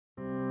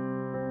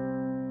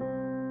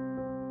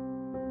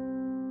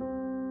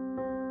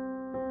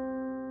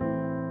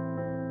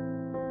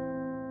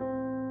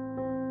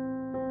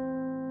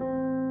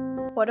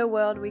What a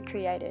world we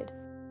created.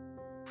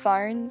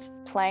 Phones,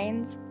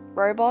 planes,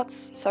 robots,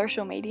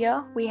 social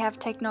media. We have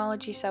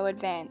technology so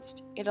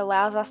advanced, it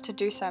allows us to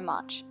do so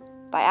much,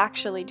 by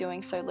actually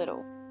doing so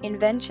little.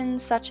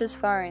 Inventions such as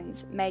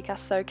phones make us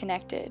so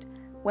connected,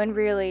 when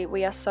really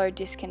we are so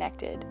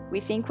disconnected. We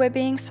think we're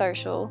being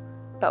social,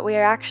 but we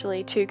are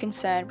actually too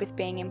concerned with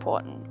being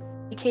important.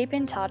 We keep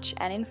in touch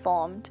and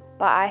informed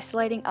by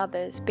isolating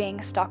others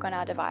being stuck on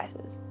our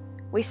devices.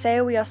 We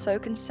say we are so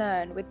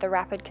concerned with the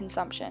rapid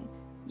consumption,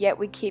 yet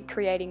we keep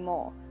creating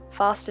more.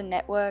 Faster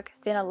network,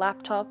 thinner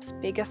laptops,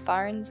 bigger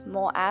phones,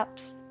 more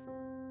apps.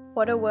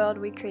 What a world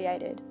we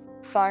created.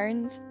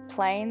 Phones,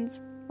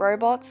 planes,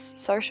 robots,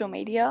 social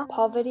media,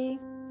 poverty,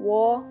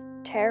 war,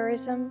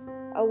 terrorism,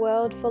 a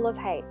world full of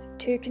hate,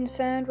 too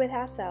concerned with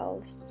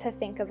ourselves to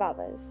think of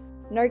others.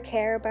 No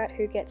care about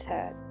who gets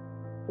hurt.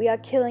 We are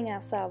killing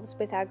ourselves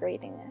with our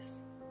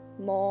greediness.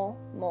 More,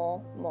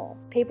 more, more.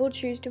 People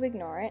choose to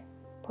ignore it,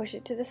 push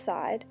it to the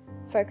side,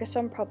 focus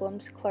on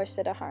problems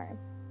closer to home.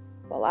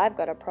 Well, I've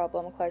got a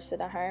problem closer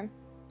to home.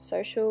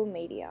 Social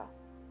media.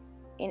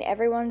 In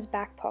everyone's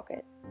back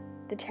pocket.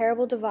 The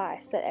terrible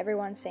device that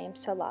everyone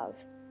seems to love.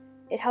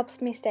 It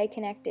helps me stay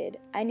connected.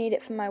 I need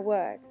it for my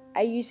work.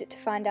 I use it to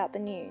find out the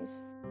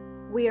news.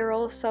 We are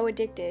all so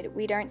addicted,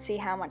 we don't see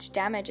how much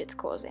damage it's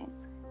causing.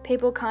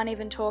 People can't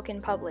even talk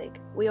in public.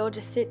 We all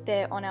just sit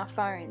there on our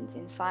phones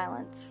in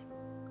silence.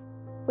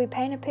 We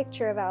paint a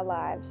picture of our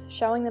lives,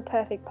 showing the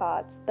perfect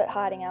parts, but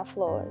hiding our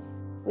flaws.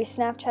 We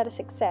Snapchat a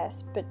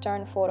success, but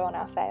don't photo on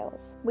our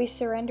fails. We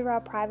surrender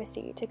our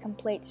privacy to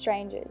complete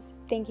strangers,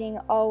 thinking,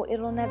 oh,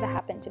 it'll never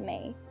happen to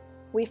me.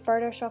 We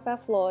Photoshop our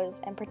flaws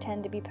and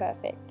pretend to be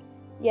perfect.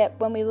 Yet,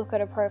 when we look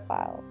at a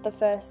profile, the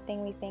first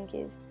thing we think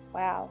is,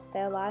 wow,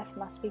 their life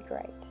must be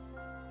great.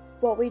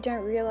 What we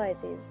don't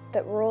realize is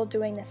that we're all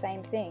doing the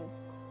same thing,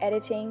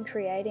 editing,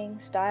 creating,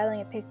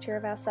 styling a picture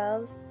of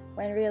ourselves,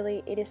 when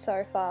really it is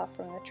so far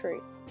from the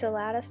truth. It's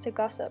allowed us to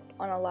gossip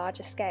on a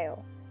larger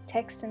scale,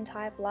 text and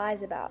type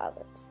lies about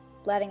others,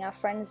 letting our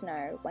friends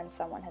know when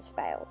someone has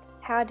failed.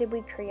 How did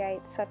we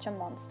create such a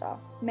monster?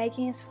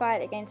 Making us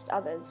fight against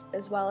others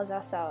as well as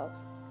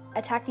ourselves,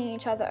 attacking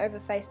each other over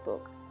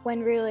Facebook,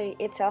 when really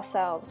it's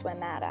ourselves we're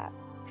mad at.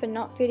 For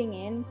not fitting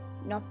in,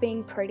 not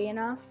being pretty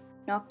enough,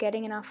 not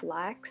getting enough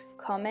likes,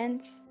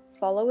 comments,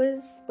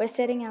 followers, we're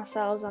setting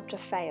ourselves up to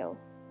fail.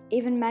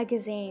 Even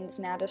magazines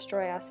now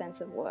destroy our sense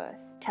of worth,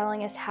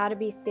 telling us how to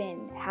be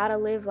thin, how to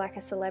live like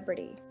a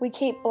celebrity. We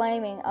keep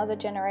blaming other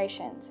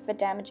generations for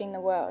damaging the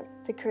world,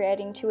 for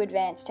creating too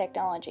advanced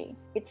technology.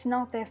 It's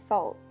not their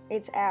fault,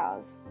 it's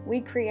ours.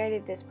 We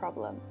created this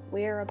problem,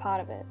 we are a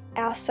part of it.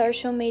 Our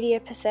social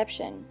media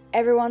perception,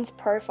 everyone's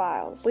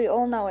profiles, we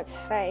all know it's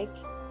fake.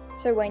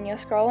 So when you're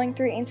scrolling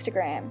through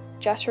Instagram,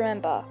 just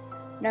remember,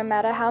 no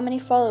matter how many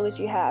followers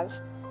you have,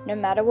 no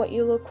matter what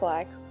you look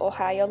like or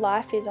how your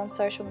life is on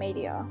social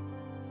media,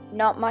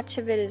 not much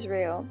of it is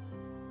real.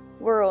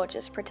 We're all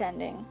just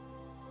pretending.